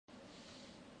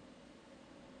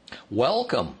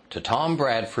Welcome to Tom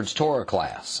Bradford's Torah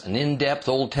Class, an in-depth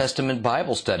Old Testament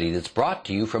Bible study that's brought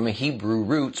to you from a Hebrew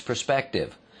roots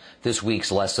perspective. This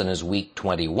week's lesson is week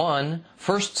 21,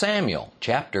 1 Samuel,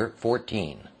 chapter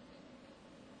 14.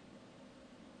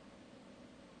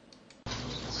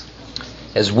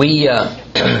 As we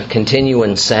continue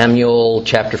in Samuel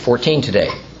chapter 14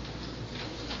 today,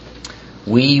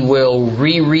 we will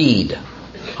reread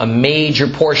a major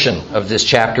portion of this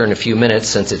chapter in a few minutes,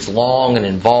 since it's long and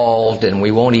involved and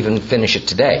we won't even finish it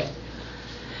today.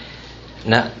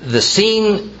 Now, the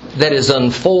scene that is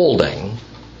unfolding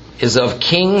is of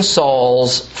King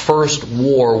Saul's first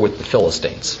war with the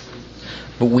Philistines.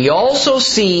 But we also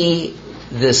see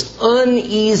this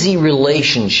uneasy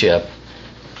relationship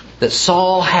that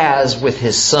Saul has with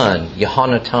his son,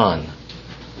 Yehonatan,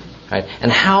 right?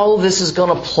 And how this is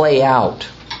going to play out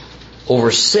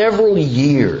over several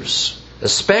years,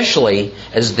 especially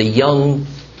as the young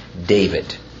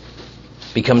David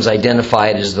becomes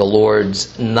identified as the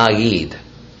Lord's Nagid,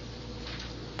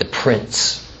 the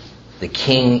prince, the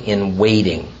king in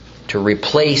waiting to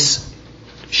replace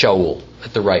Shaul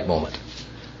at the right moment.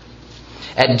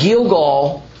 At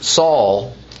Gilgal,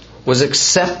 Saul was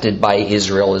accepted by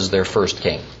Israel as their first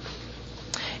king.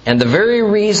 And the very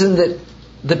reason that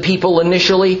the people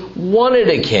initially wanted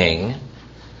a king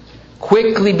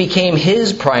quickly became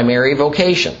his primary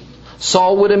vocation.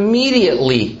 Saul would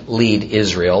immediately lead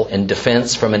Israel in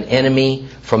defense from an enemy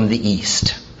from the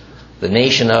east, the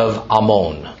nation of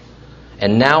Ammon.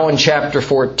 And now in chapter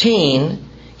 14,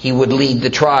 he would lead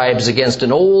the tribes against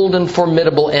an old and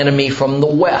formidable enemy from the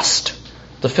west,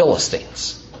 the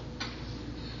Philistines.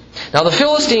 Now the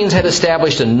Philistines had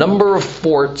established a number of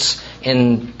forts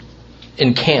and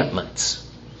encampments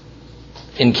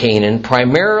in Canaan,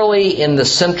 primarily in the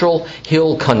central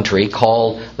hill country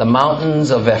called the Mountains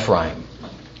of Ephraim.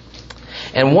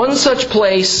 And one such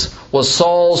place was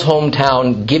Saul's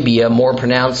hometown, Gibeah, more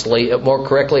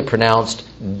correctly pronounced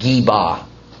Geba,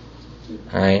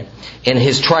 right, in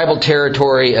his tribal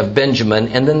territory of Benjamin.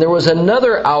 And then there was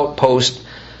another outpost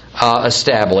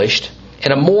established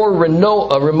in a more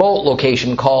remote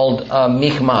location called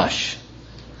Michmash.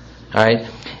 All right,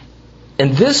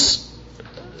 and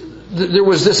there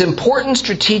was this important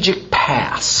strategic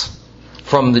pass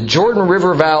from the Jordan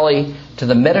River Valley to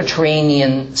the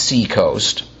Mediterranean Sea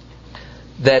coast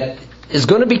that is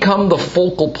going to become the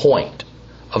focal point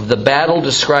of the battle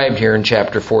described here in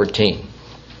chapter 14.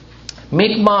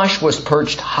 Michmash was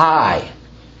perched high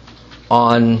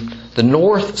on the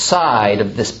north side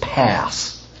of this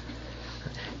pass,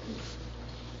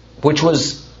 which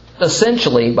was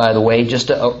essentially, by the way, just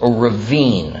a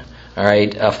ravine, all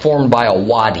right, formed by a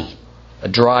wadi, a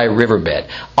dry riverbed.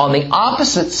 On the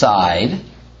opposite side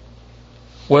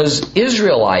was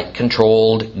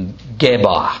Israelite-controlled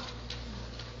Geba.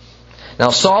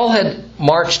 Now Saul had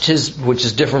marched which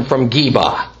is different from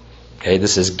Geba. Okay,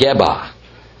 this is Geba.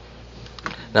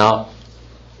 Now,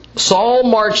 Saul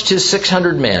marched his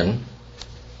 600 men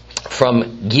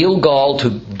from Gilgal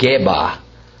to Geba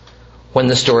when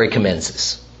the story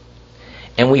commences.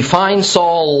 And we find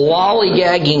Saul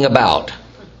lollygagging about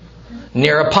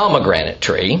near a pomegranate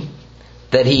tree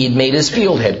that he had made his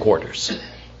field headquarters.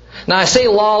 Now I say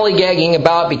lollygagging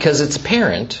about because it's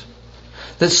apparent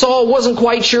that Saul wasn't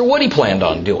quite sure what he planned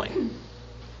on doing.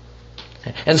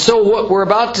 And so what we're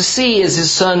about to see is his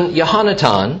son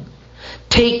Yehonatan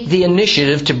take the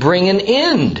initiative to bring an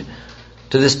end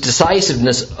to this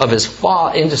indecisiveness of his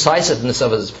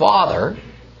father,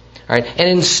 right, and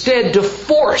instead to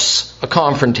force a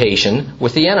confrontation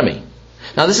with the enemy.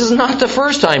 Now, this is not the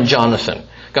first time Jonathan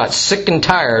got sick and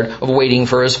tired of waiting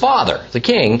for his father, the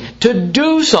king, to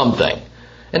do something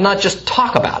and not just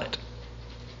talk about it.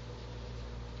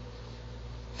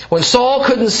 When Saul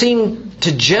couldn't seem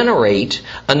to generate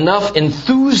enough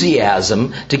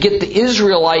enthusiasm to get the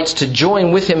Israelites to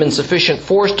join with him in sufficient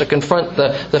force to confront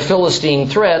the Philistine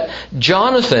threat,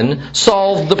 Jonathan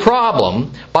solved the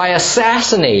problem by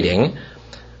assassinating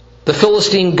the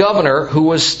Philistine governor who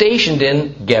was stationed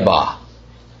in Geba.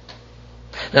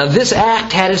 Now this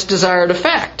act had its desired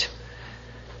effect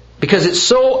because it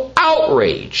so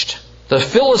outraged the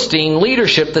Philistine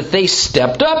leadership that they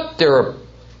stepped up their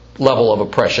level of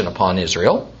oppression upon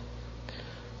Israel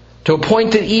to a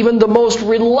point that even the most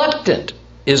reluctant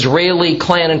Israeli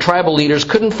clan and tribal leaders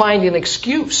couldn't find an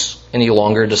excuse any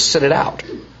longer to sit it out.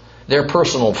 Their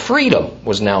personal freedom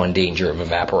was now in danger of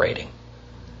evaporating.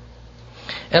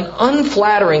 An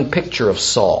unflattering picture of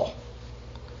Saul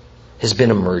has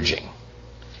been emerging.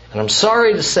 And I'm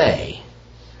sorry to say,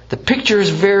 the picture is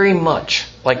very much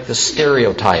like the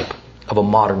stereotype of a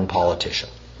modern politician.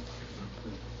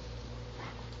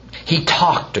 He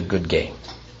talked a good game,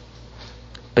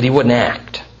 but he wouldn't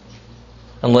act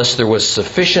unless there was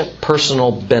sufficient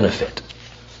personal benefit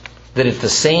that at the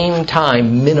same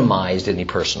time minimized any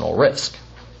personal risk.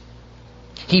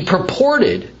 He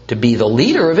purported to be the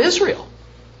leader of Israel,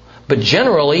 but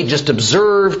generally just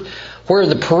observed where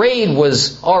the parade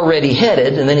was already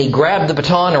headed, and then he grabbed the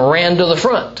baton and ran to the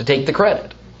front to take the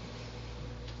credit.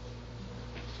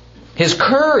 His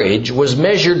courage was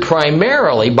measured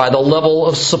primarily by the level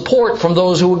of support from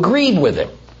those who agreed with him.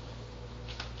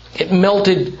 It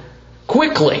melted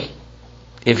quickly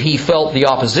if he felt the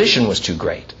opposition was too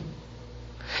great.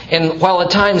 And while at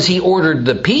times he ordered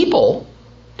the people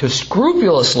to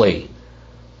scrupulously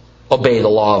obey the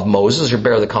law of Moses or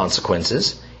bear the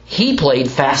consequences, he played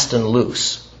fast and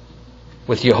loose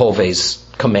with Jehovah's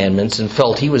commandments and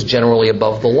felt he was generally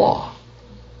above the law.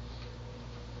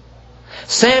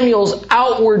 Samuel's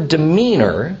outward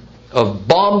demeanor of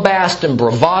bombast and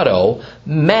bravado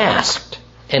masked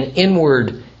an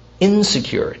inward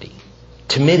insecurity,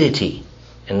 timidity,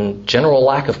 and general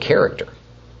lack of character.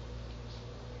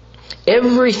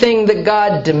 Everything that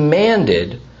God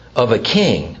demanded of a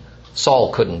king,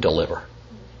 Saul couldn't deliver.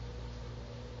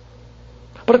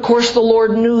 But of course the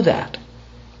Lord knew that,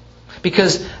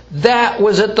 because that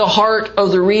was at the heart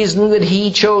of the reason that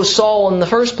He chose Saul in the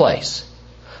first place.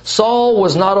 Saul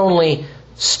was not only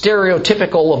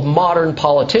stereotypical of modern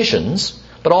politicians,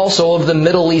 but also of the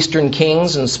Middle Eastern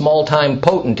kings and small-time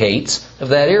potentates of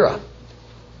that era.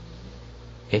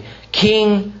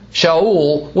 King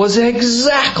Shaul was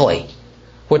exactly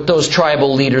what those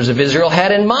tribal leaders of Israel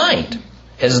had in mind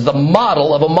as the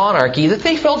model of a monarchy that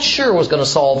they felt sure was going to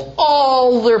solve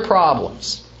all their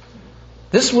problems.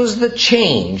 This was the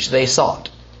change they sought.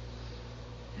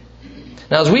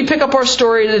 Now, as we pick up our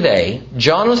story today,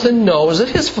 Jonathan knows that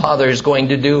his father is going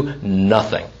to do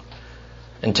nothing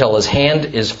until his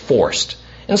hand is forced,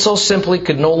 and so simply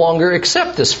could no longer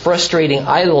accept this frustrating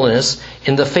idleness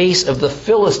in the face of the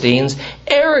Philistines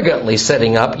arrogantly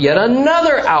setting up yet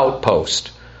another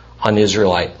outpost on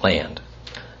Israelite land.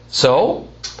 So,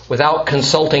 without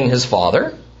consulting his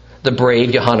father, the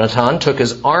brave Yehonatan took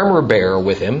his armor bearer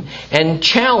with him and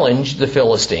challenged the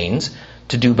Philistines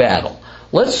to do battle.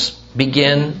 Let's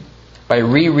begin by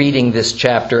rereading this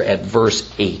chapter at verse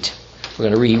 8. We're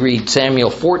going to reread Samuel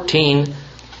 14,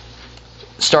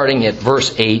 starting at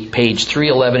verse 8, page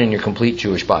 311 in your complete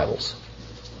Jewish Bibles.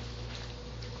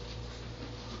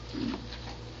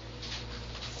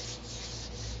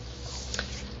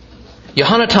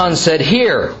 Yehonatan said,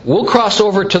 "Here, we'll cross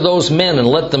over to those men and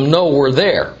let them know we're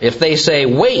there. If they say,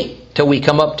 'Wait till we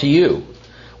come up to you,'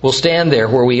 we'll stand there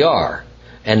where we are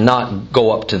and not go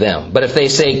up to them. But if they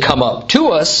say, 'Come up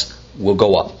to us,' we'll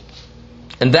go up.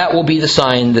 And that will be the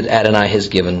sign that Adonai has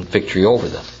given victory over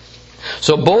them."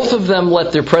 So both of them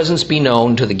let their presence be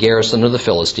known to the garrison of the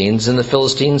Philistines, and the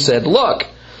Philistines said, "Look,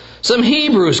 some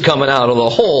Hebrews coming out of the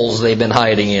holes they've been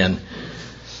hiding in."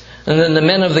 And then the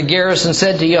men of the garrison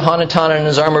said to Yehonatan and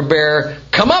his armor bearer,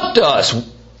 "Come up to us.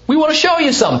 We want to show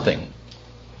you something."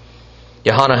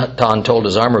 Yehonatan told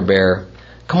his armor bearer,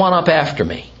 "Come on up after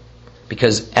me,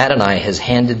 because Adonai has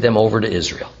handed them over to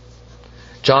Israel."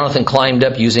 Jonathan climbed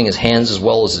up using his hands as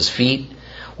well as his feet,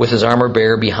 with his armor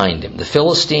bearer behind him. The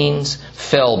Philistines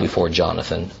fell before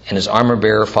Jonathan, and his armor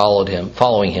bearer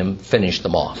following him, finished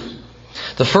them off.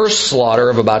 The first slaughter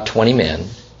of about 20 men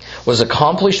was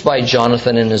accomplished by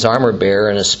Jonathan and his armor bearer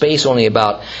in a space only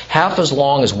about half as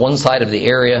long as one side of the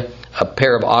area a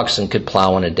pair of oxen could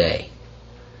plow in a day.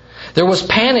 There was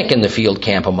panic in the field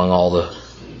camp among all the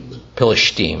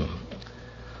Philistine.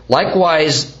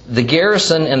 Likewise, the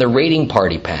garrison and the raiding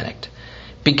party panicked.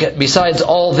 Besides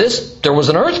all this, there was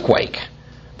an earthquake.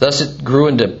 Thus it grew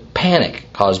into panic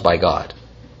caused by God.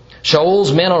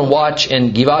 Shaul's men on watch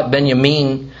in Givat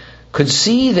Benyamin could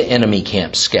see the enemy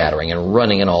camp scattering and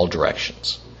running in all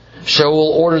directions.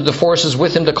 Shaul ordered the forces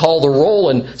with him to call the roll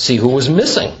and see who was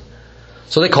missing.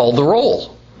 So they called the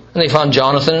roll, and they found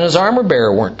Jonathan and his armor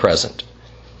bearer weren't present.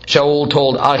 Shaul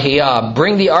told Ahiah,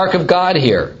 "Bring the ark of God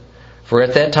here," for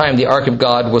at that time the ark of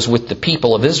God was with the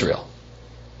people of Israel.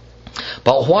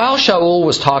 But while Shaul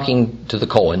was talking to the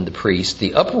Cohen, the priest,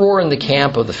 the uproar in the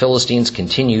camp of the Philistines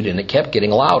continued, and it kept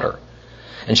getting louder.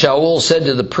 And Shaul said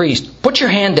to the priest, "Put your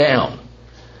hand down."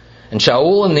 And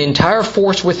Shaul and the entire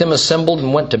force with him assembled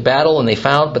and went to battle, and they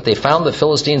found the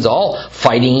Philistines all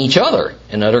fighting each other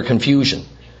in utter confusion.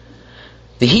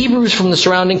 The Hebrews from the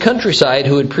surrounding countryside,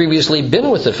 who had previously been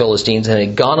with the Philistines and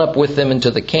had gone up with them into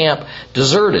the camp,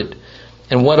 deserted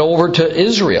and went over to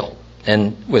Israel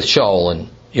and with Shaul and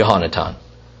Yehonatan.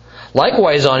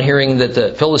 Likewise, on hearing that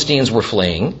the Philistines were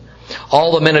fleeing,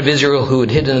 All the men of Israel who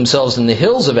had hidden themselves in the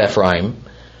hills of Ephraim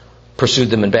pursued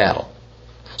them in battle.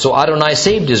 So Adonai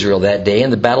saved Israel that day,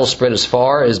 and the battle spread as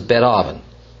far as Bet-aven.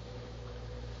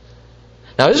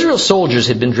 Now Israel's soldiers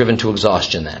had been driven to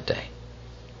exhaustion that day.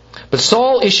 But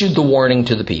Saul issued the warning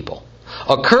to the people: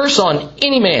 "A curse on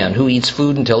any man who eats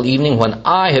food until evening, when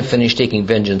I have finished taking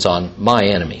vengeance on my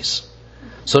enemies."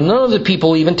 So none of the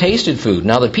people even tasted food.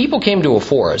 Now the people came to a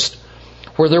forest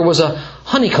where there was a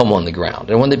honeycomb on the ground.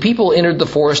 And when the people entered the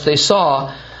forest, they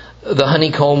saw the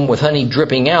honeycomb with honey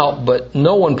dripping out, but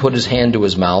no one put his hand to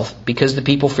his mouth because the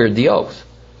people feared the oath.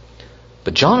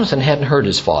 But Jonathan hadn't heard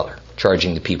his father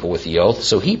charging the people with the oath,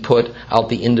 so he put out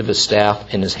the end of his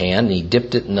staff in his hand, and he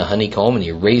dipped it in the honeycomb, and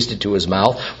he raised it to his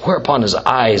mouth, whereupon his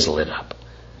eyes lit up.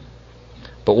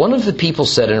 But one of the people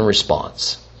said in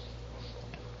response,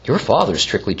 "Your father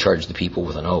strictly charged the people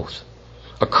with an oath.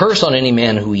 A curse on any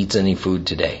man who eats any food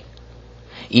today,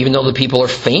 even though the people are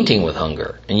fainting with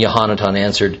hunger." And Yehonatan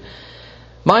answered,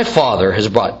 "My father has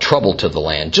brought trouble to the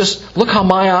land. Just look how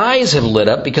my eyes have lit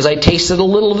up because I tasted a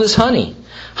little of this honey.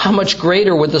 How much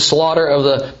greater would the slaughter of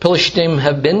the Philistines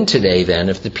have been today then,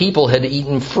 if the people had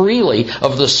eaten freely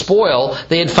of the spoil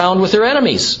they had found with their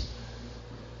enemies?"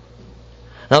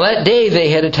 Now that day they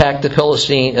had attacked the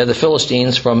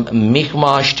Philistines from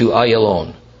Michmash to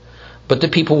Ayalon, but the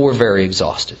people were very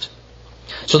exhausted.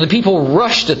 So the people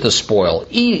rushed at the spoil,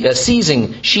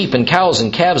 seizing sheep and cows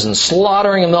and calves and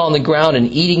slaughtering them on the ground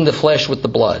and eating the flesh with the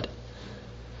blood.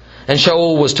 And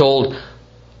Shaul was told,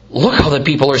 "Look how the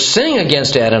people are sinning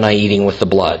against Adonai, eating with the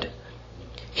blood."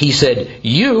 He said,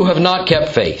 "You have not kept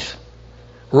faith.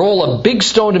 Roll a big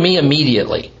stone to me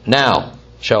immediately." "Now,"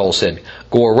 Shaul said,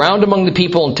 "go around among the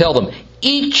people and tell them,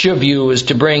 each of you is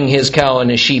to bring his cow and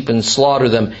his sheep and slaughter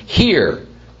them here,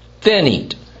 then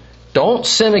eat. Don't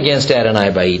sin against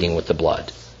Adonai by eating with the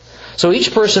blood." So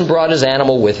each person brought his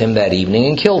animal with him that evening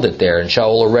and killed it there. And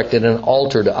Shaul erected an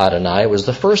altar to Adonai. It was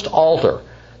the first altar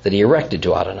that he erected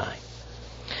to Adonai.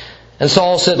 And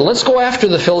Saul said, "Let's go after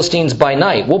the Philistines by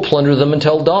night. We'll plunder them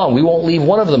until dawn. We won't leave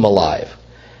one of them alive."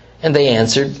 And they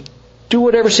answered, "Do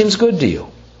whatever seems good to you."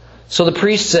 So the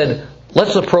priest said,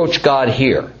 "Let's approach God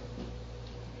here."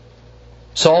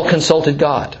 Saul consulted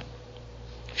God.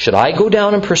 "Should I go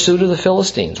down in pursuit of the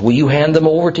Philistines? Will you hand them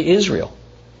over to Israel?"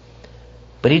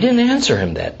 But he didn't answer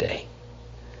him that day.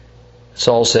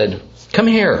 Saul said, "Come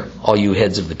here, all you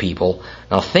heads of the people.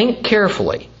 Now think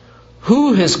carefully.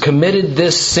 Who has committed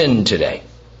this sin today?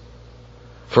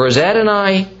 For as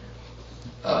Adonai,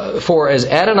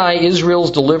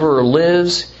 Israel's deliverer,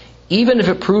 lives, even if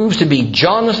it proves to be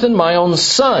Jonathan, my own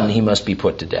son, he must be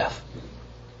put to death."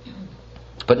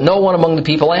 But no one among the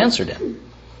people answered him.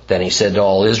 Then he said to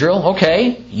all Israel,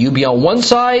 "Okay, you be on one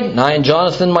side, and I and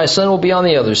Jonathan, my son, will be on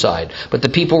the other side." But the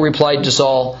people replied to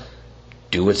Saul,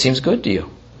 "Do what seems good to you."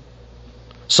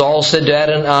 Saul said to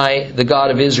Adonai, the God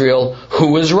of Israel,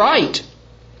 "Who is right?"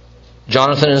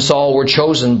 Jonathan and Saul were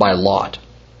chosen by lot,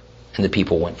 and the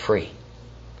people went free.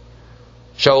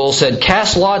 Shaul said,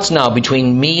 "Cast lots now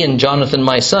between me and Jonathan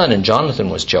my son," and Jonathan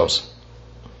was chosen.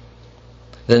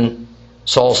 Then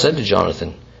Saul said to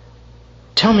Jonathan,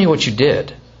 "Tell me what you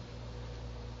did."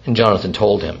 And Jonathan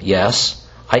told him, "Yes,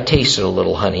 I tasted a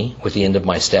little honey with the end of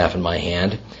my staff in my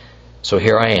hand, so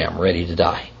here I am, ready to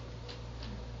die."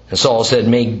 And Saul said,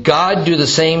 "May God do the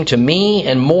same to me,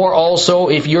 and more also,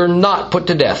 if you're not put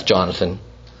to death, Jonathan."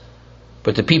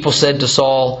 But the people said to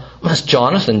Saul, "Must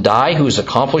Jonathan die, who has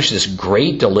accomplished this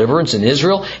great deliverance in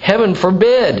Israel? Heaven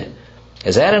forbid!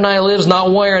 As Adonai lives, not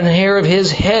one hair of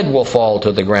his head will fall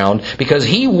to the ground, because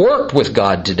he worked with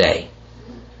God today."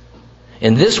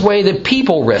 In this way the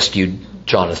people rescued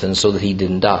Jonathan so that he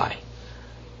didn't die.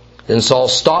 Then Saul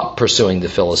stopped pursuing the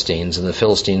Philistines, and the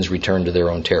Philistines returned to their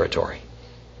own territory.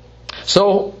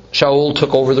 So Shaul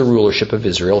took over the rulership of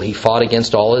Israel. He fought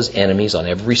against all his enemies on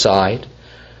every side,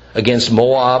 against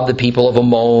Moab, the people of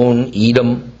Ammon,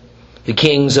 Edom, the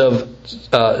kings of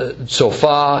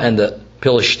Sophah, and the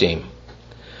Philistine.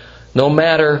 No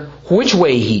matter which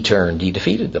way he turned, he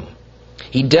defeated them.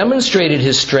 He demonstrated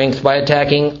his strength by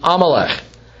attacking Amalek,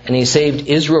 and he saved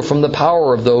Israel from the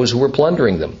power of those who were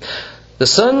plundering them. The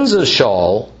sons of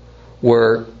Shaul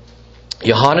were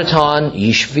Yehonatan,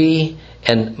 Yishvi,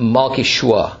 and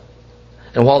Malchishua.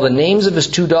 And while the names of his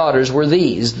two daughters were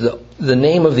these, the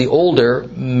name of the older,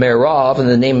 Merav, and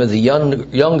the name of the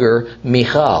younger,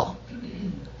 Michal.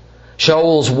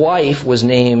 Shaul's wife was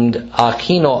named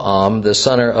Achinoam,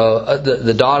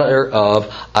 the daughter of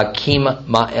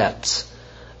Achimaetz.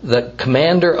 The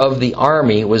commander of the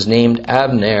army was named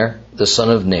Abner, the son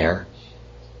of Ner,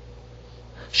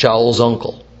 Shaul's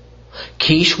uncle.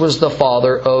 Kish was the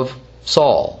father of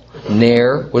Saul.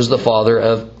 Ner was the father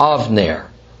of Avner,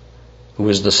 who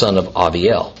was the son of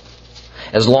Abiel.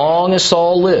 As long as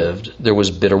Saul lived, there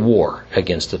was bitter war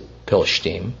against the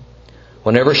Philistine.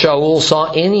 Whenever Shaul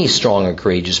saw any strong or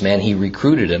courageous man, he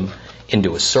recruited him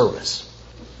into his service.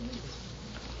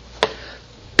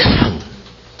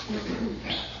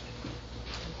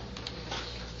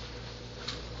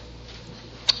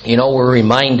 You know, we're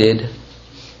reminded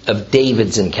of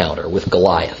David's encounter with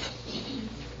Goliath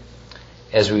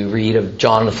as we read of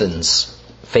Jonathan's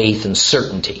faith and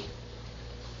certainty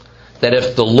that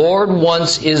if the Lord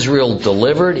wants Israel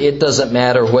delivered, it doesn't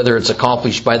matter whether it's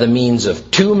accomplished by the means of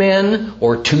 2 men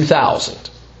or 2,000.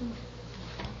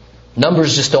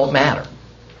 Numbers just don't matter.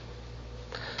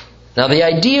 Now the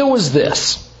idea was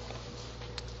this.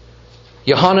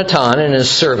 Yehonatan and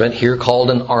his servant, here called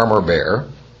an armor bearer,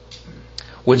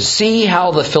 would see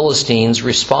how the Philistines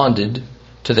responded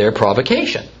to their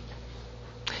provocation.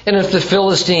 And if the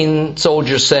Philistine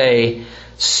soldiers say,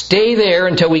 "Stay there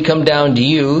until we come down to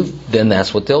you," then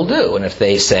that's what they'll do. And if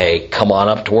they say, "Come on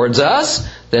up towards us,"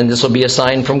 then this will be a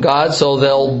sign from God, so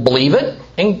they'll believe it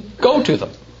and go to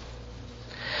them.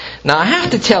 Now I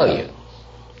have to tell you,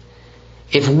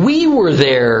 if we were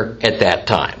there at that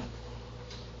time,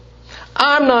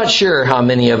 I'm not sure how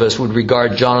many of us would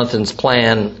regard Jonathan's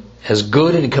plan as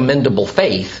good and commendable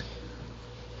faith,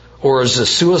 or as a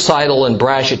suicidal and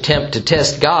brash attempt to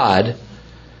test God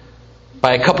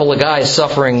by a couple of guys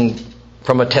suffering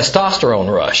from a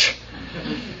testosterone rush.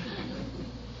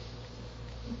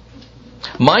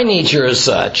 My nature is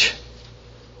such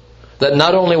that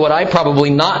not only would I probably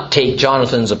not take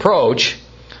Jonathan's approach,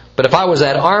 but if I was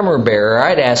that armor bearer,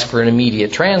 I'd ask for an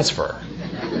immediate transfer.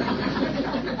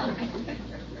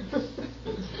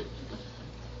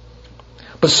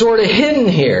 But sort of hidden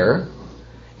here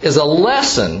is a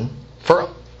lesson for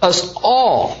us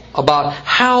all about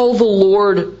how the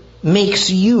Lord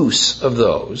makes use of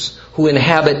those who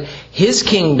inhabit His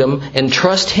kingdom and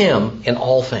trust Him in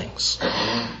all things.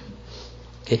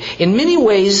 Okay. In many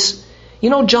ways, you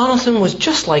know, Jonathan was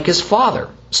just like his father,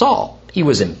 Saul. He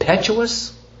was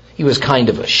impetuous. He was kind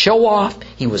of a show-off.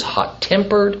 He was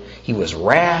hot-tempered. He was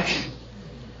rash.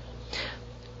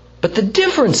 But the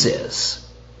difference is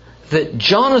that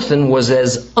Jonathan was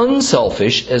as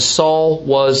unselfish as Saul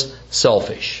was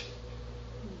selfish,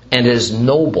 and as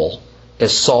noble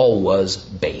as Saul was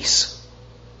base.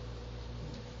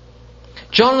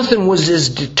 Jonathan was as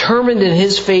determined in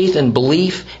his faith and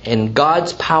belief in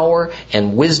God's power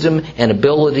and wisdom and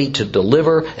ability to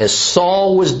deliver as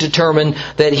Saul was determined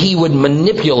that he would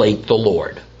manipulate the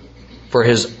Lord for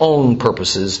his own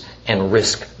purposes and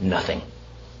risk nothing.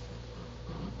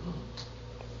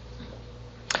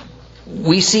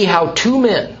 We see how 2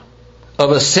 men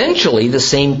of essentially the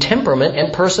same temperament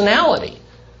and personality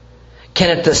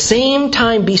can at the same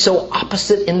time be so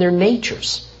opposite in their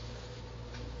natures.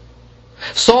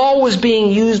 Saul was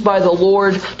being used by the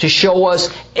Lord to show us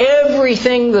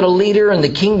everything that a leader in the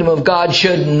kingdom of God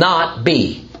should not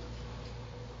be.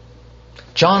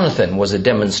 Jonathan was a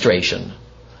demonstration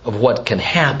of what can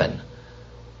happen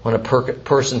when a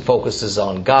person focuses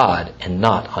on God and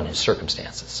not on his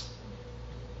circumstances.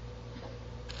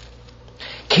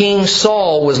 King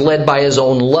Saul was led by his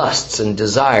own lusts and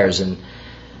desires and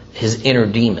his inner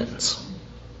demons.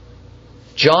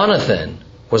 Jonathan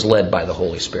was led by the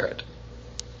Holy Spirit.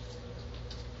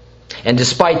 And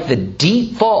despite the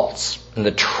deep faults and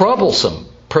the troublesome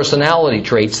personality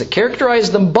traits that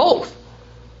characterized them both,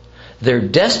 their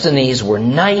destinies were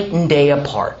night and day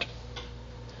apart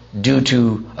due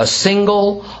to a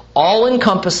single,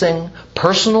 all-encompassing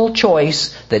personal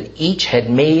choice that each had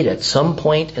made at some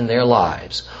point in their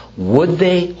lives. Would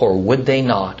they or would they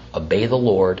not obey the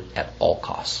Lord at all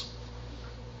costs?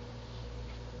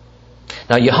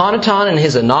 Now, Yehonatan and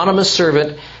his anonymous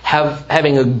servant,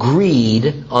 having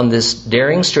agreed on this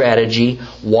daring strategy,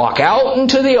 walk out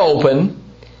into the open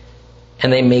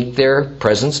and they make their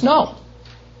presence known.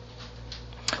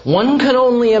 One can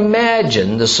only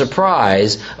imagine the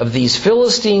surprise of these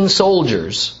Philistine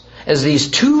soldiers as these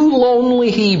 2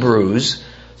 lonely Hebrews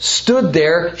stood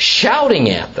there shouting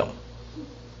at them.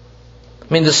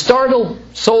 I mean, the startled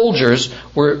soldiers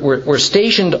were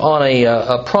stationed on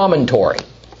a promontory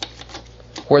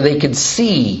where they could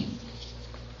see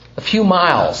a few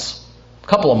miles, a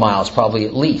couple of miles probably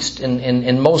at least,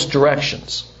 in most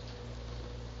directions.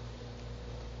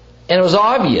 And it was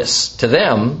obvious to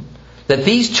them that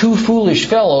these 2 foolish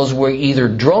fellows were either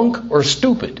drunk or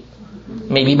stupid.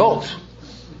 Maybe both.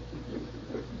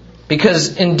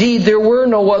 Because indeed there were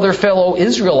no other fellow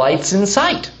Israelites in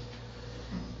sight.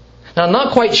 Now I'm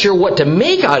not quite sure what to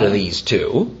make out of these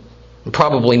 2.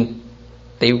 Probably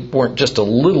they weren't just a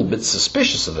little bit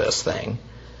suspicious of this thing.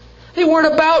 They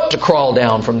weren't about to crawl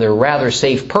down from their rather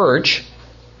safe perch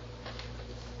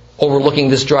overlooking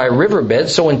this dry riverbed.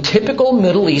 So in typical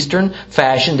Middle Eastern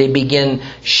fashion, they begin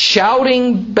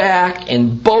shouting back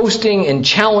and boasting and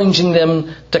challenging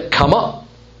them to come up.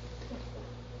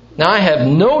 Now I have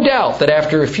no doubt that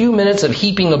after a few minutes of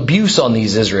heaping abuse on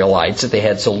these Israelites that they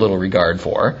had so little regard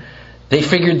for, they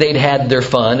figured they'd had their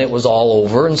fun, it was all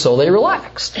over, and so they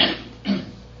relaxed.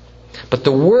 But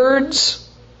the words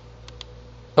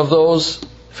of those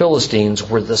Philistines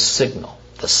were the signal,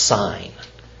 the sign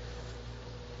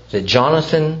that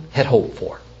Jonathan had hoped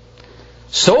for.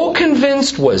 So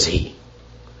convinced was he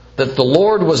that the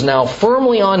Lord was now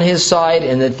firmly on his side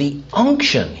and that the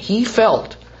unction he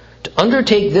felt to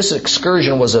undertake this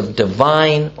excursion was of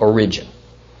divine origin,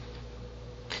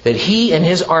 that he and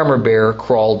his armor-bearer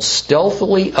crawled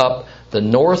stealthily up the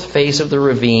north face of the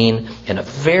ravine in a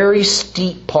very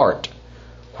steep part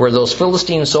where those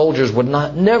Philistine soldiers would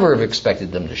never have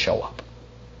expected them to show up.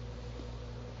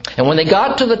 And when they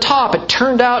got to the top, it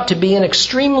turned out to be an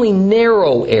extremely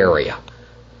narrow area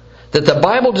that the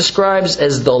Bible describes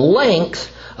as the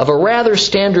length of a rather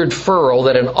standard furrow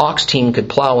that an ox team could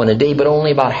plow in a day, but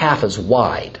only about half as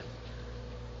wide.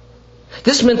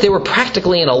 This meant they were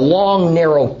practically in a long,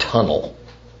 narrow tunnel.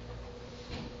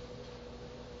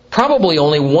 Probably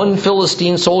only one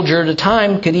Philistine soldier at a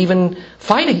time could even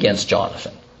fight against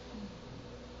Jonathan.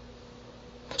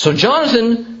 So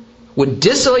Jonathan would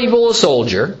disable a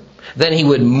soldier, then he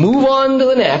would move on to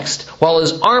the next, while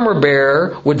his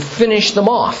armor-bearer would finish them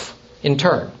off in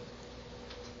turn.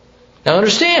 Now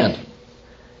understand,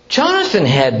 Jonathan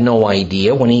had no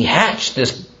idea when he hatched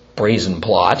this brazen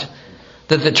plot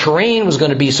that the terrain was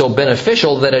going to be so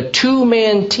beneficial that a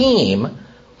two-man team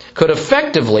could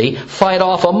effectively fight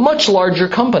off a much larger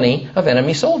company of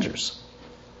enemy soldiers.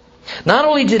 Not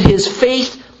only did his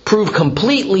faith prove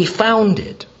completely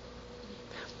founded,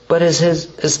 but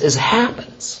as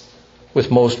happens with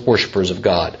most worshipers of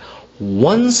God,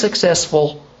 one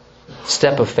successful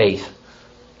step of faith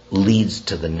leads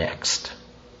to the next,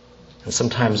 and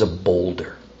sometimes a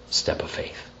bolder step of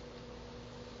faith.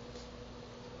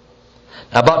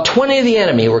 Now, about 20 of the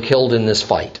enemy were killed in this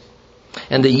fight.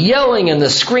 And the yelling and the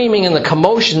screaming and the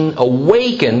commotion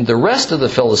awakened the rest of the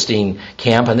Philistine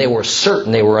camp, and they were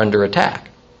certain they were under attack.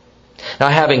 Now,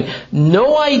 having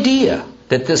no idea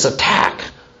that this attack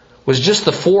was just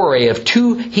the foray of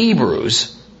two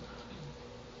Hebrews,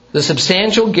 the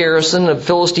substantial garrison of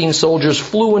Philistine soldiers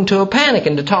flew into a panic,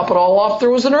 and to top it all off, there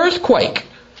was an earthquake.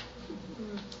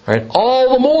 Right?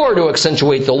 All the more to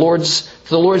accentuate the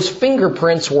Lord's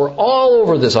fingerprints were all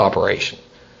over this operation.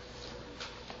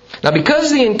 Now, because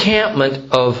the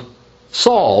encampment of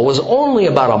Saul was only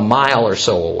about a mile or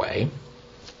so away,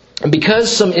 and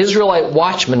because some Israelite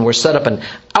watchmen were set up in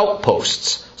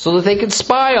outposts so that they could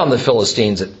spy on the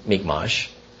Philistines at Michmash,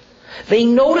 they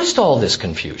noticed all this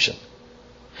confusion.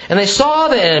 And they saw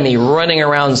the enemy running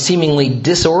around seemingly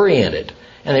disoriented,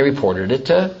 and they reported it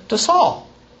to Saul.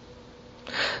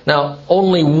 Now,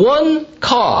 only one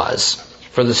cause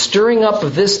for the stirring up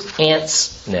of this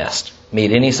ant's nest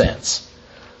made any sense.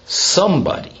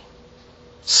 Someone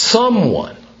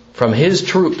from his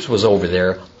troops was over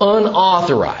there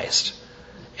unauthorized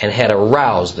and had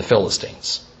aroused the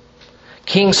Philistines.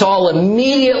 King Saul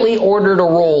immediately ordered a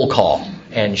roll call,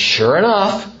 and sure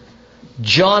enough,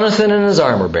 Jonathan and his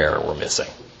armor-bearer were missing.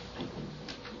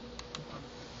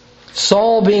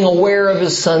 Saul, being aware of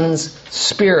his son's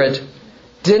spirit,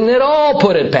 didn't at all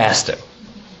put it past him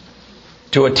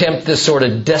to attempt this sort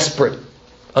of desperate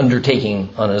undertaking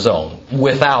on his own,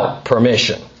 without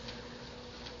permission.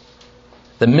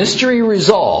 The mystery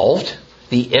resolved,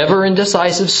 the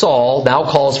ever-indecisive Saul now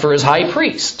calls for his high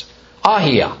priest,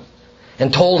 Ahiah,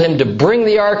 and told him to bring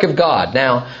the ark of God.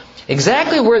 Now,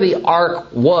 exactly where the ark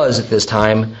was at this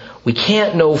time, we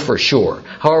can't know for sure.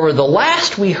 However, the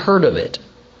last we heard of it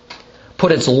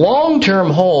put its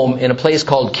long-term home in a place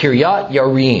called Kiryat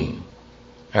Yarim,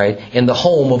 right, in the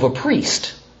home of a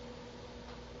priest.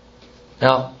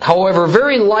 Now, however,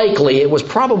 very likely it was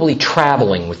probably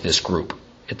traveling with this group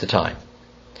at the time.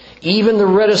 Even the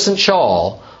reticent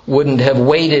Saul wouldn't have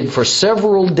waited for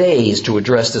several days to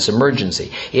address this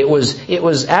emergency. It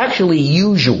was actually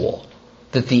usual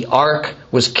that the ark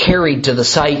was carried to the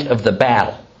site of the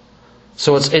battle.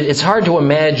 So it's hard to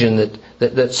imagine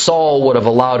that Saul would have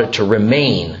allowed it to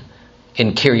remain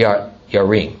in Kiryat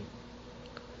Yarim.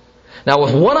 Now,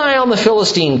 with one eye on the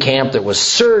Philistine camp that was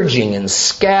surging and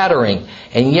scattering,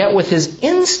 and yet with his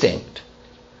instinct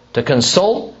to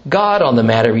consult God on the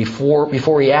matter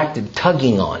before he acted,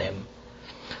 tugging on him,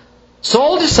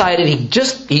 Saul decided he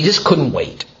just couldn't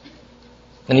wait.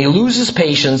 And he loses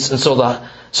patience, and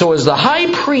so as the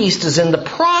high priest is in the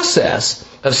process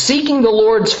of seeking the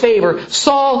Lord's favor,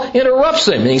 Saul interrupts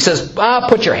him, and he says,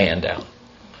 put your hand down.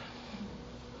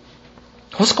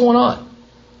 What's going on?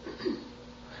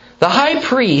 The high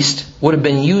priest would have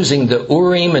been using the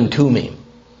Urim and Thummim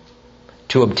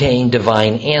to obtain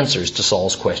divine answers to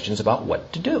Saul's questions about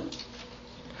what to do.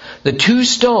 The two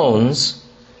stones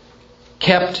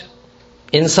kept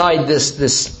inside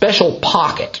this special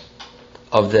pocket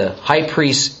of the high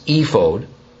priest's ephod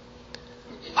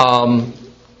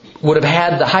would have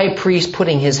had the high priest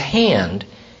putting his hand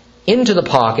into the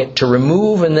pocket to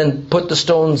remove and then put the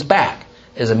stones back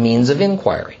as a means of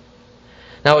inquiry.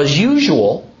 Now, as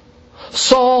usual,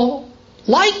 Saul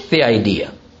liked the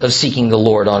idea of seeking the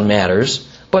Lord on matters,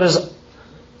 but as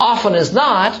often as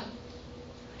not,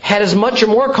 had as much or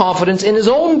more confidence in his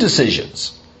own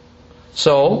decisions.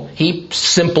 So he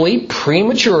simply,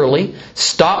 prematurely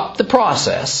stopped the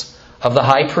process of the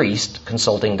high priest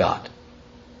consulting God.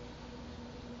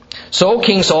 So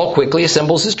King Saul quickly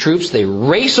assembles his troops. They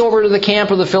race over to the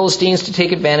camp of the Philistines to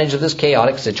take advantage of this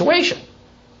chaotic situation.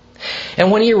 And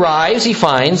when he arrives, he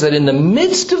finds that in the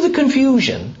midst of the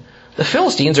confusion, the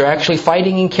Philistines are actually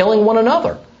fighting and killing one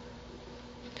another.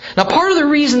 Now, part of the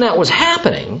reason that was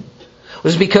happening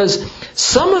was because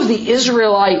some of the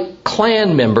Israelite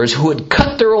clan members who had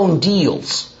cut their own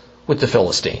deals with the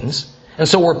Philistines, and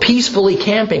so were peacefully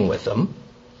camping with them,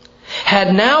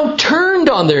 had now turned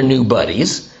on their new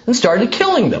buddies and started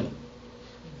killing them.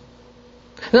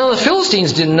 Now, the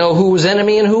Philistines didn't know who was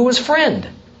enemy and who was friend.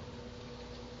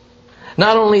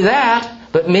 Not only that,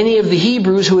 but many of the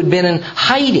Hebrews who had been in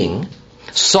hiding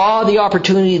saw the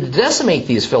opportunity to decimate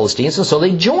these Philistines, and so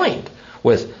they joined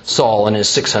with Saul and his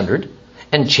 600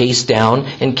 and chased down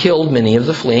and killed many of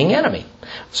the fleeing enemy.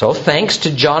 So thanks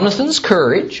to Jonathan's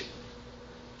courage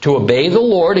to obey the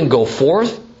Lord and go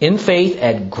forth in faith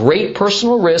at great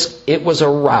personal risk, it was a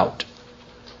rout.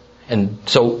 And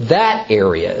so that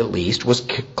area, at least, was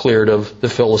cleared of the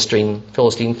Philistine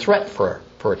threat for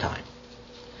a time.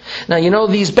 Now, you know,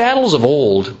 these battles of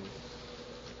old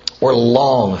were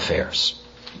long affairs.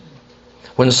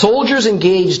 When soldiers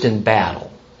engaged in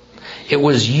battle, it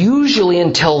was usually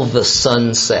until the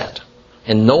sun set,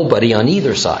 and nobody on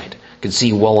either side could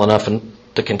see well enough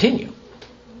to continue.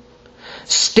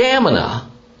 Stamina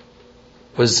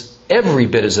was every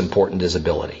bit as important as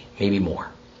ability, maybe more.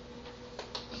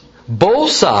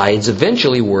 Both sides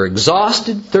eventually were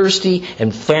exhausted, thirsty,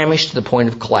 and famished to the point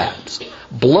of collapse.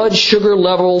 Blood sugar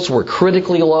levels were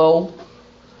critically low.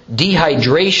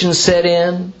 Dehydration set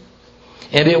in.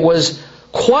 And it was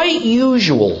quite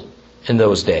usual in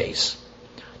those days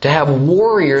to have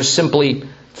warriors simply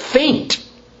faint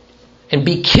and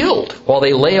be killed while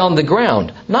they lay on the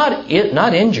ground. Not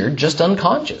injured, just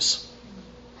unconscious.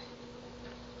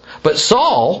 But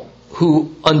Saul,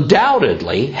 who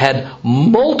undoubtedly had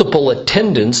multiple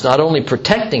attendants not only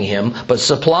protecting him, but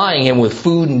supplying him with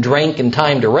food and drink and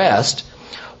time to rest,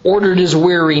 ordered his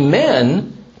weary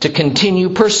men to continue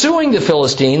pursuing the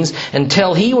Philistines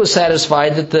until he was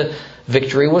satisfied that the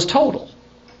victory was total.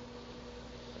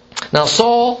 Now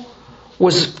Saul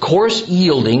was, of course,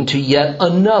 yielding to yet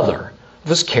another of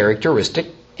his characteristic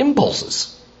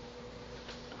impulses.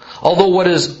 Although what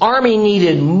his army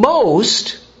needed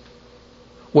most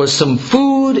was some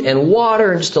food and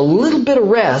water and just a little bit of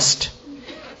rest,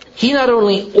 he not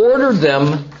only ordered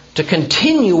them to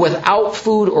continue without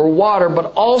food or water,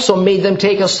 but also made them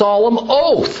take a solemn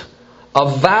oath, a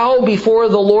vow before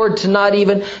the Lord to not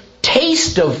even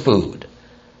taste of food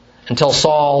until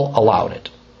Saul allowed it.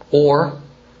 Or,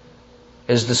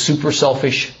 as the super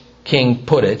selfish king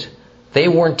put it, they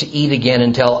weren't to eat again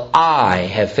until I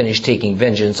have finished taking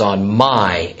vengeance on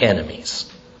my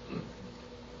enemies.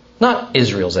 Not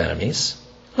Israel's enemies,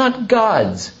 not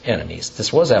God's enemies.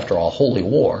 This was, after all, holy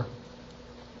war.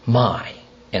 My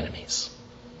enemies.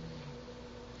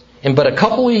 In but a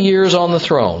couple of years on the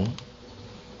throne,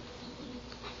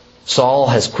 Saul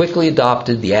has quickly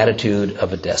adopted the attitude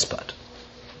of a despot.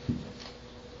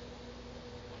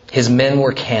 His men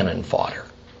were cannon fodder.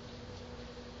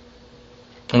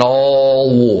 And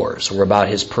all wars were about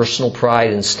his personal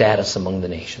pride and status among the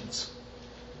nations.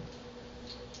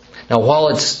 Now, while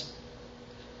it's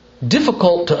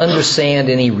difficult to understand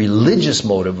any religious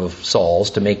motive of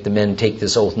Saul's to make the men take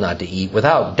this oath not to eat,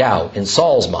 without doubt, in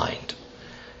Saul's mind,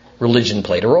 religion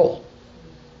played a role.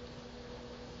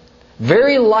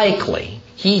 Very likely,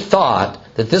 he thought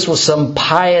that this was some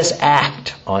pious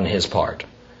act on his part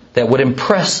that would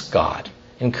impress God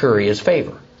and curry His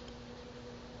favor.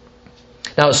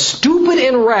 Now, stupid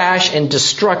and rash and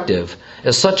destructive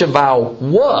as such a vow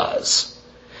was,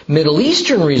 Middle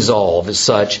Eastern resolve is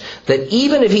such that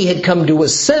even if he had come to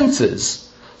his senses,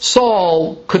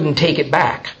 Saul couldn't take it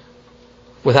back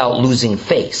without losing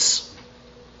face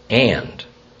and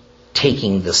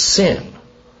taking the sin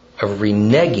of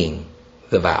reneging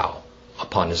the vow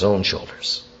upon his own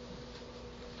shoulders.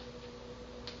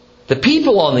 The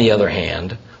people, on the other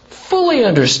hand, fully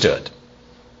understood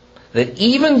that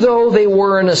even though they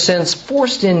were in a sense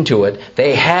forced into it,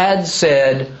 they had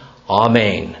said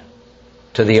Amen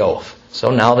to the oath.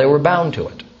 So now they were bound to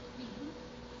it.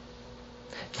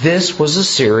 This was a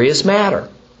serious matter.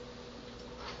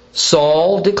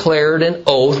 Saul declared an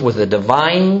oath with a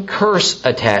divine curse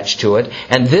attached to it,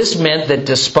 and this meant that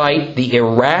despite the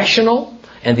irrational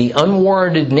and the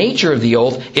unwarranted nature of the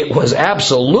oath, it was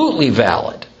absolutely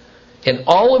valid in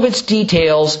all of its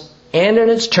details and in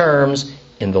its terms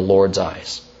in the Lord's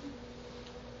eyes.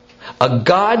 A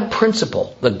God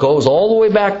principle that goes all the way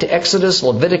back to Exodus,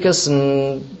 Leviticus,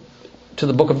 and to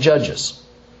the book of Judges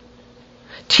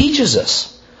teaches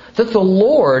us that the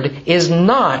Lord is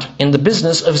not in the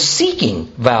business of seeking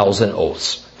vows and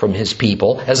oaths from His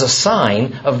people as a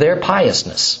sign of their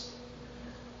piousness.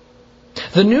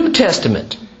 The New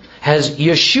Testament has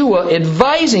Yeshua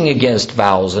advising against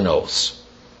vows and oaths.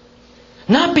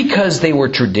 Not because they were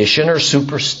tradition or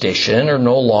superstition or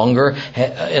no longer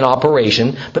in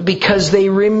operation, but because they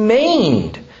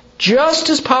remained just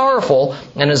as powerful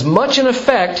and as much in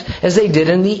effect as they did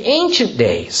in the ancient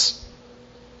days.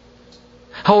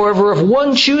 However, if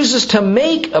one chooses to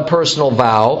make a personal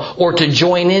vow or to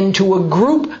join into a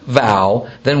group vow,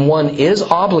 then one is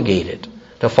obligated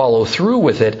to follow through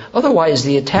with it. Otherwise,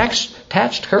 the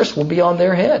attached curse will be on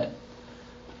their head.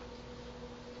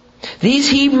 These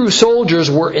Hebrew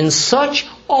soldiers were in such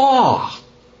awe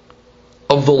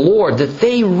of the Lord that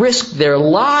they risked their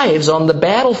lives on the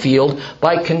battlefield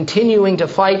by continuing to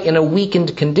fight in a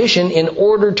weakened condition in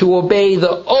order to obey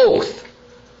the oath,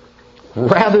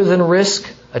 rather than risk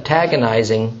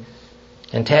antagonizing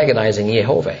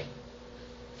Yehovah.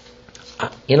 I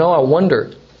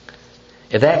wonder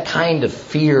if that kind of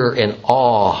fear and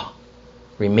awe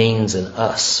remains in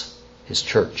us, His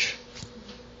church.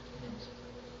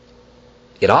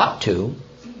 It ought to,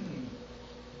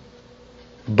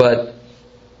 but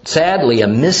sadly, a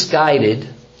misguided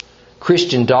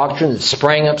Christian doctrine that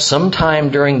sprang up sometime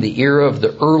during the era of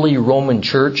the early Roman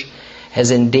Church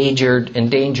has endangered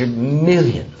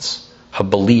millions of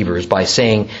believers by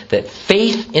saying that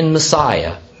faith in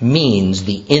Messiah means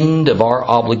the end of our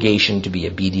obligation to be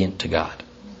obedient to God.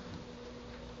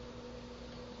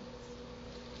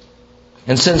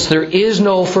 And since there is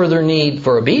no further need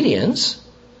for obedience,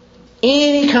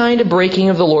 any kind of breaking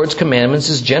of the Lord's commandments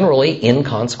is generally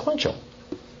inconsequential.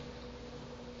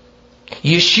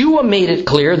 Yeshua made it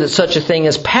clear that such a thing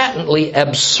is patently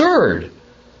absurd,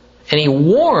 and He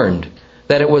warned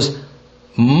that it was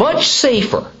much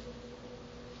safer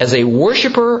as a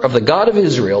worshiper of the God of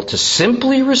Israel to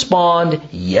simply respond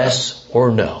yes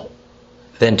or no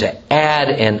than to add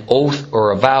an oath or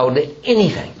a vow to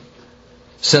anything,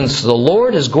 since the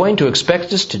Lord is going to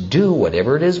expect us to do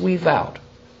whatever it is we vowed.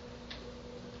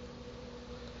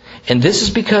 And this is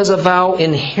because a vow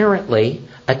inherently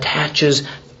attaches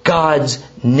God's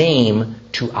name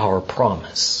to our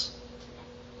promise.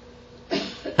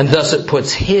 And thus it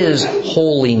puts His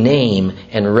holy name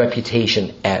and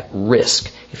reputation at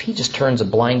risk if He just turns a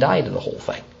blind eye to the whole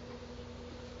thing.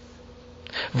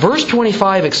 Verse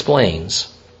 25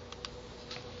 explains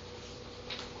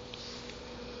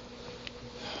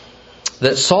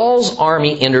that Saul's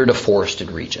army entered a forested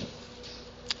region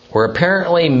where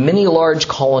apparently many large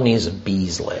colonies of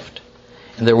bees lived.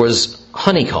 And there was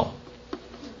honeycomb.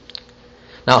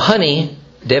 Now honey,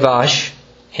 devash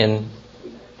in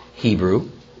Hebrew,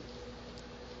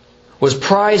 was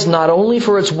prized not only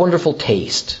for its wonderful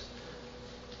taste,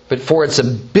 but for its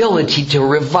ability to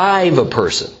revive a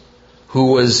person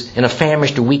who was in a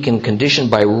famished or weakened condition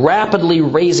by rapidly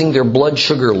raising their blood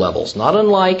sugar levels, not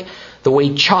unlike the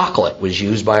way chocolate was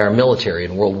used by our military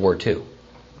in World War II.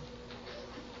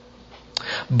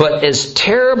 But as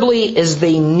terribly as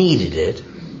they needed it,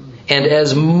 and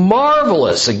as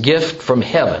marvelous a gift from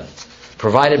heaven,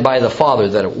 provided by the Father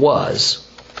that it was,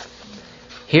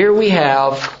 here we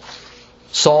have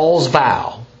Saul's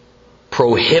vow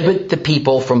prohibit the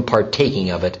people from partaking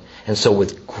of it, and so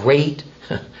with great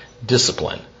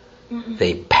discipline,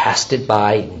 they passed it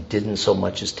by and didn't so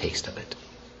much as taste of it.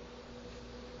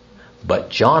 But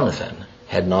Jonathan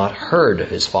had not heard of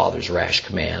his father's rash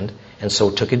command, and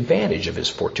so took advantage of his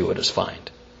fortuitous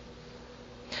find.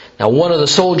 Now one of the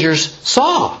soldiers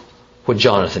saw what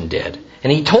Jonathan did.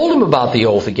 And he told him about the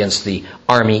oath against the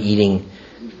army eating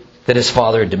that his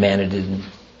father had demanded.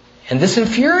 And this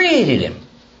infuriated him.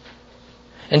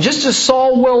 And just as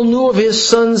Saul well knew of his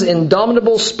son's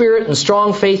indomitable spirit and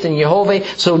strong faith in Jehovah,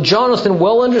 so Jonathan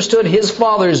well understood his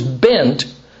father's bent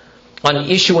on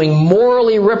issuing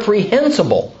morally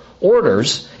reprehensible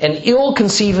orders and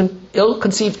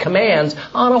ill-conceived commands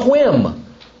on a whim.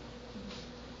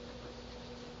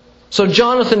 So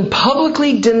Jonathan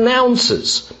publicly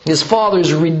denounces his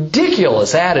father's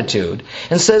ridiculous attitude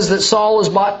and says that Saul has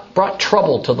brought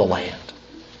trouble to the land.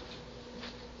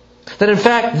 That in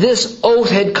fact this oath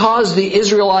had caused the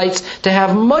Israelites to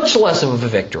have much less of a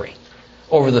victory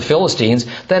over the Philistines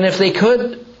than if they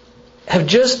could have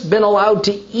just been allowed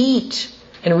to eat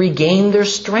and regain their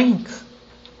strength.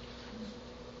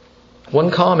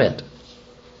 One comment.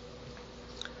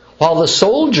 While the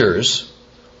soldiers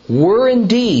were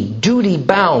indeed duty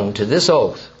bound to this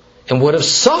oath and would have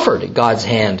suffered at God's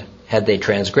hand had they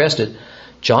transgressed it,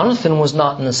 Jonathan was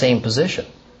not in the same position.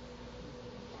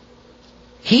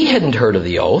 He hadn't heard of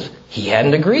the oath. He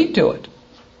hadn't agreed to it.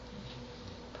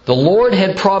 The Lord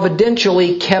had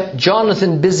providentially kept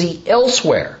Jonathan busy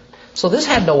elsewhere, so this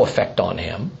had no effect on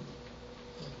him.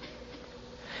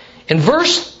 In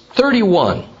verse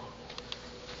 31,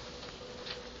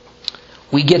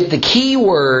 we get the key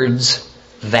words,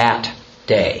 that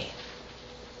day.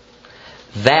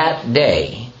 That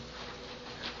day,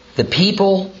 the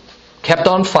people kept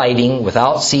on fighting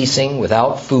without ceasing,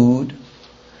 without food.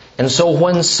 And so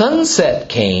when sunset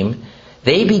came,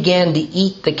 they began to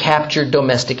eat the captured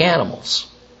domestic animals.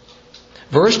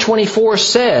 Verse 24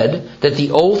 said that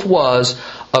the oath was,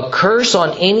 a curse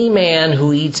on any man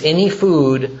who eats any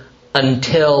food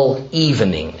until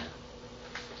evening.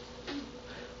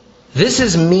 This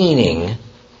is meaning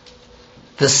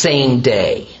the same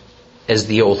day as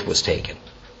the oath was taken.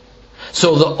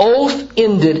 So the oath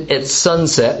ended at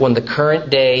sunset when the current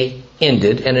day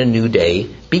ended and a new day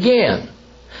began.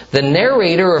 The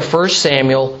narrator of 1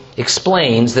 Samuel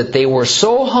explains that they were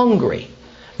so hungry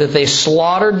that they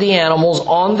slaughtered the animals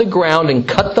on the ground and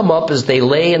cut them up as they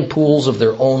lay in pools of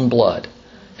their own blood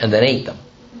and then ate them.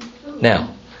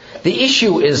 Now, the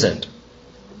issue isn't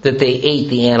that they ate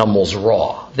the animals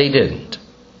raw. They didn't.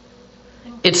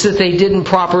 It's that they didn't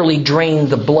properly drain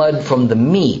the blood from the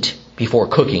meat before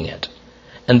cooking it.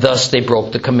 And thus they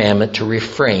broke the commandment to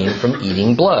refrain from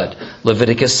eating blood.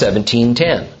 Leviticus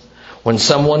 17:10. When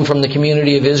someone from the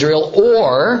community of Israel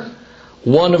or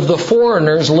one of the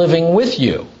foreigners living with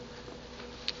you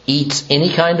eats any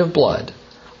kind of blood,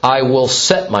 I will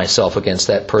set myself against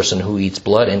that person who eats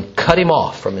blood and cut him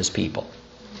off from his people.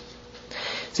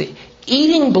 See,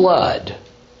 eating blood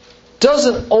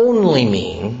doesn't only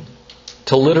mean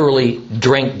to literally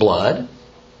drink blood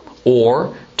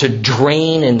or to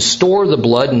drain and store the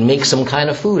blood and make some kind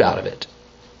of food out of it.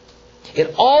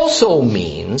 It also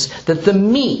means that the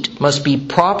meat must be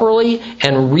properly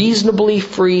and reasonably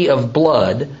free of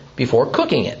blood before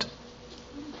cooking it.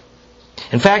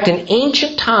 In fact, in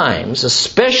ancient times,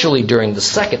 especially during the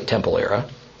Second Temple era,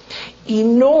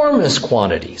 enormous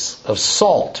quantities of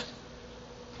salt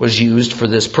was used for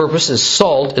this purpose, as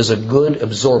salt is a good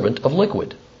absorbent of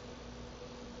liquid.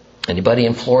 Anybody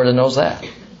in Florida knows that?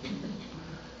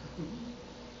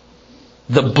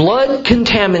 The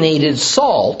blood-contaminated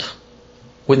salt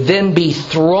would then be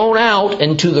thrown out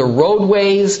into the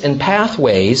roadways and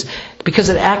pathways because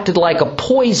it acted like a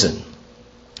poison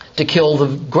to kill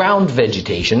the ground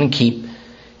vegetation and keep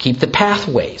the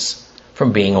pathways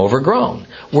from being overgrown.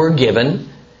 We're given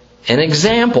an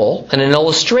example and an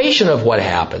illustration of what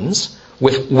happens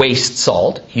with waste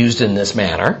salt used in this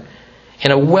manner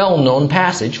in a well-known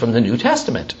passage from the New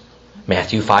Testament.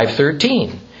 Matthew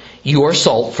 5:13. You are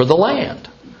salt for the land.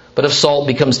 But if salt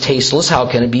becomes tasteless, how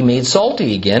can it be made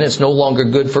salty again? It's no longer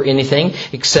good for anything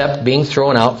except being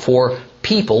thrown out for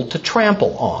people to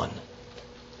trample on.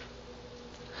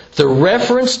 The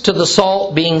reference to the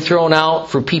salt being thrown out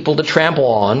for people to trample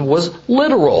on was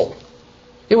literal.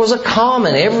 It was a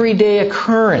common, everyday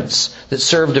occurrence that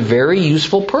served a very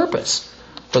useful purpose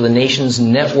for the nation's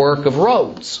network of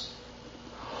roads.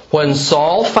 When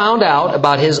Saul found out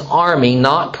about his army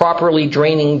not properly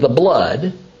draining the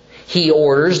blood, he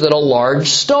orders that a large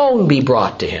stone be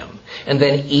brought to him. And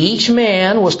then each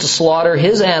man was to slaughter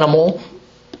his animal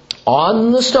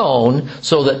on the stone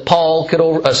so that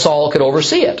Saul could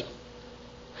oversee it.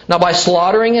 Now, by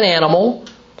slaughtering an animal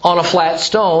on a flat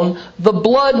stone, the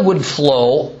blood would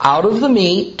flow out of the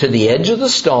meat to the edge of the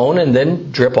stone and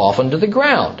then drip off into the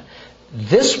ground.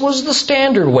 This was the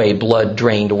standard way blood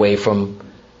drained away from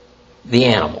the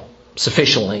animal,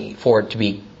 sufficiently for it to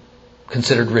be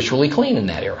considered ritually clean in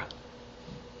that era.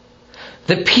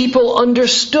 The people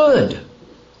understood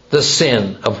the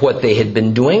sin of what they had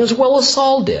been doing as well as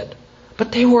Saul did.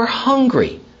 But they were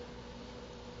hungry.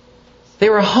 They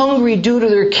were hungry due to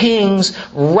their king's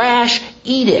rash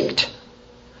edict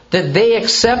that they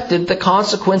accepted the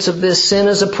consequence of this sin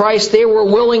as a price they were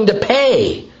willing to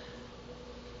pay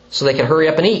so they could hurry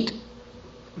up and eat.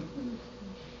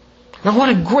 Now what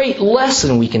a great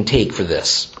lesson we can take for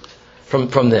this,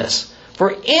 from this.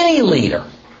 For any leader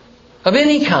of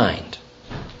any kind,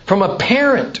 from a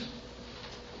parent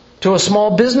to a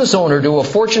small business owner, to a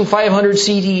Fortune 500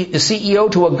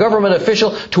 CEO, to a government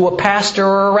official, to a pastor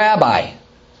or a rabbi.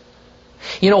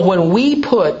 When we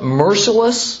put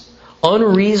merciless,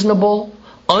 unreasonable,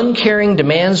 uncaring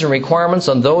demands and requirements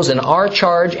on those in our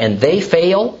charge and they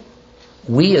fail,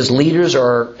 we as leaders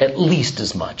are at least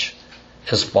as much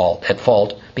at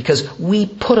fault because we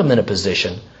put them in a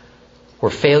position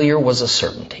where failure was a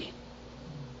certainty.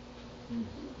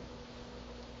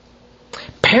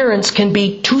 Parents can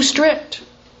be too strict.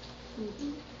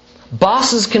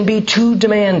 Bosses can be too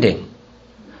demanding.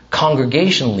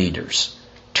 Congregation leaders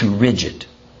too rigid.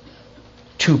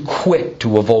 Too quick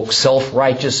to evoke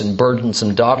self-righteous and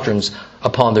burdensome doctrines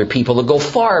upon their people that go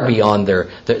far beyond their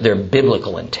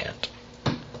biblical intent.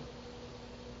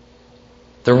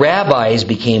 The rabbis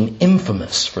became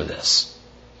infamous for this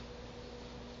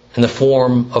in the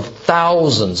form of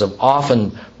thousands of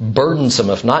often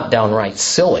burdensome, if not downright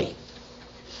silly,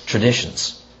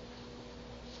 traditions.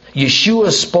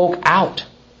 Yeshua spoke out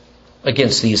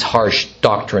against these harsh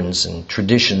doctrines and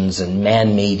traditions and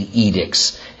man-made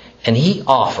edicts, and he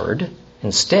offered,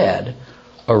 instead,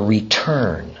 a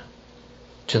return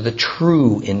to the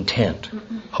true intent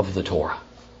of the Torah.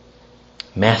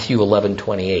 Matthew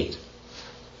 11:28.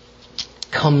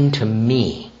 Come to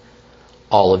me,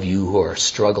 all of you who are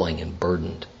struggling and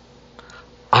burdened.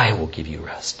 I will give you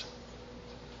rest.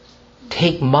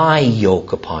 Take my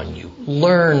yoke upon you.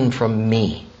 Learn from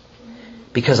me,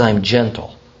 because I'm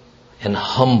gentle and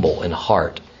humble in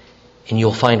heart, and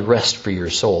you'll find rest for your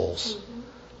souls.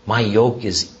 My yoke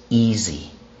is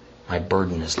easy. My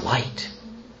burden is light.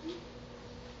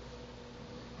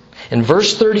 In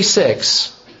verse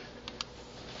 36,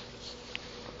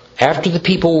 after the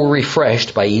people were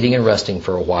refreshed by eating and resting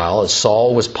for a while, as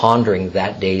Saul was pondering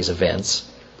that day's events,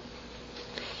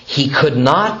 he could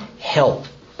not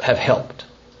have helped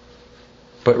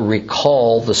but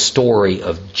recall the story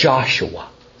of Joshua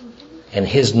and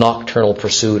his nocturnal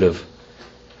pursuit of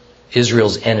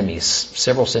Israel's enemies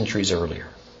several centuries earlier.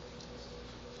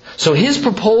 So his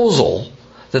proposal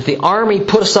that the army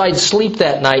put aside sleep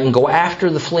that night and go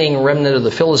after the fleeing remnant of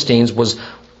the Philistines was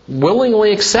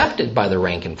willingly accepted by the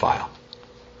rank and file.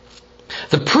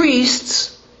 The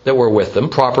priests that were with them,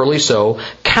 properly so,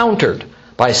 countered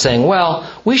by saying, well,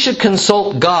 we should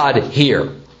consult God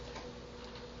here.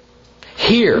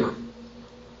 Here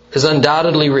is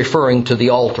undoubtedly referring to the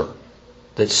altar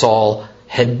that Saul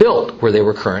had built where they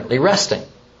were currently resting.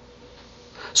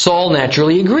 Saul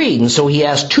naturally agreed, and so he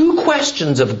asked two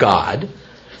questions of God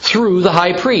through the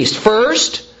high priest.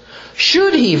 First,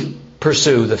 should he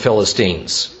pursue the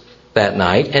Philistines that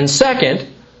night? And second,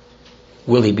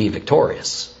 will he be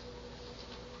victorious?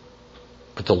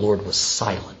 But the Lord was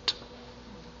silent.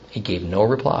 He gave no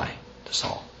reply to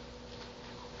Saul.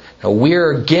 Now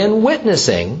we're again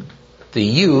witnessing the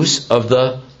use of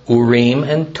the Urim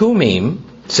and Tumim,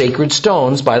 sacred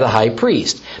stones, by the high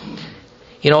priest.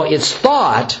 It's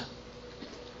thought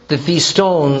that these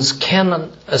stones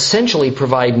can essentially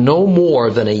provide no more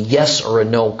than a yes or a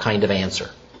no kind of answer.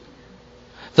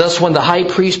 Thus, when the high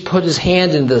priest put his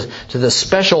hand into the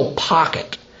special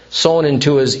pocket sewn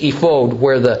into his ephod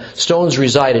where the stones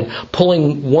resided,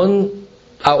 pulling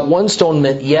out one stone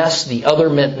meant yes, the other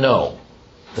meant no,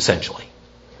 essentially.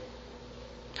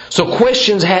 So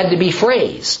questions had to be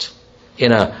phrased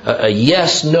in a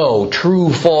yes, no,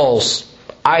 true, false,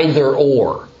 either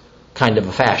or kind of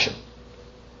a fashion.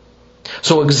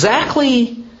 So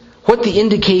exactly what the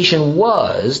indication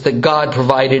was that God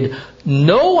provided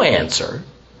no answer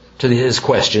to his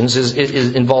questions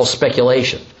involves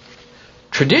speculation.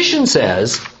 Tradition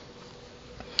says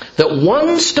that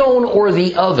one stone or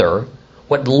the other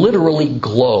would literally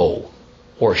glow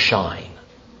or shine,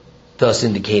 thus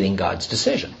indicating God's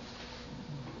decision.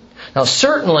 Now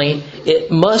certainly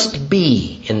it must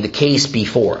be in the case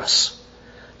before us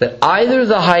that either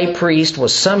the high priest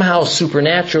was somehow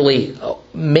supernaturally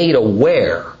made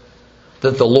aware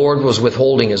that the Lord was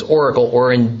withholding his oracle,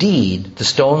 or indeed the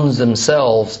stones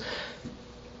themselves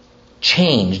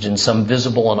changed in some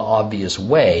visible and obvious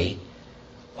way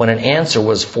when an answer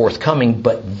was forthcoming,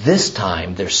 but this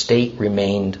time their state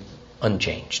remained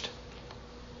unchanged.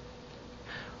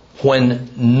 When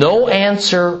no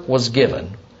answer was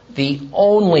given, the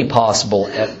only possible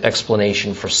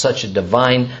explanation for such a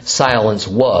divine silence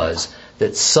was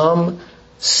that some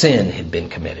sin had been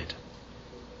committed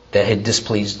that had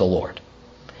displeased the Lord.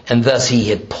 And thus He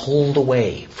had pulled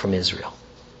away from Israel.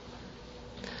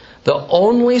 The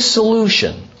only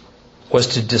solution was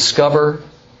to discover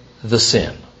the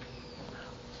sin,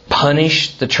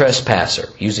 punish the trespasser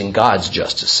using God's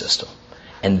justice system,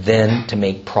 and then to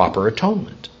make proper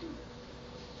atonement.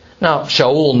 Now,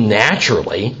 Shaul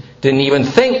naturally didn't even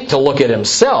think to look at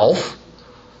himself.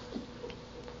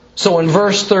 So in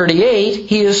verse 38,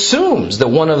 he assumes that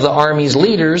one of the army's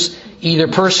leaders either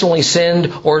personally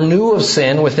sinned or knew of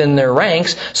sin within their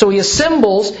ranks. So he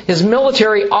assembles his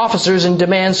military officers and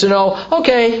demands to know,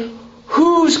 okay,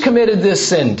 who's committed this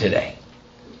sin today?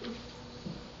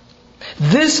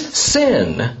 This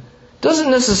sin doesn't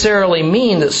necessarily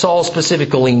mean that Saul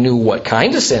specifically knew what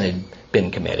kind of sin had been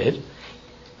committed.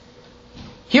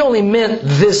 He only meant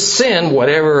this sin,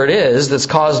 whatever it is, that's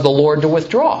caused the Lord to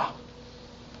withdraw.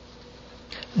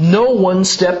 No one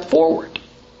stepped forward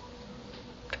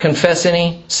to confess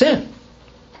any sin.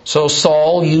 So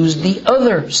Saul used the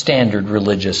other standard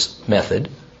religious method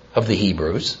of the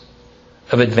Hebrews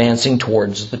of advancing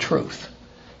towards the truth,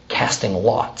 casting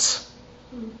lots.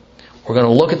 We're going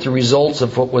to look at the results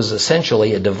of what was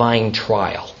essentially a divine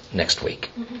trial next week.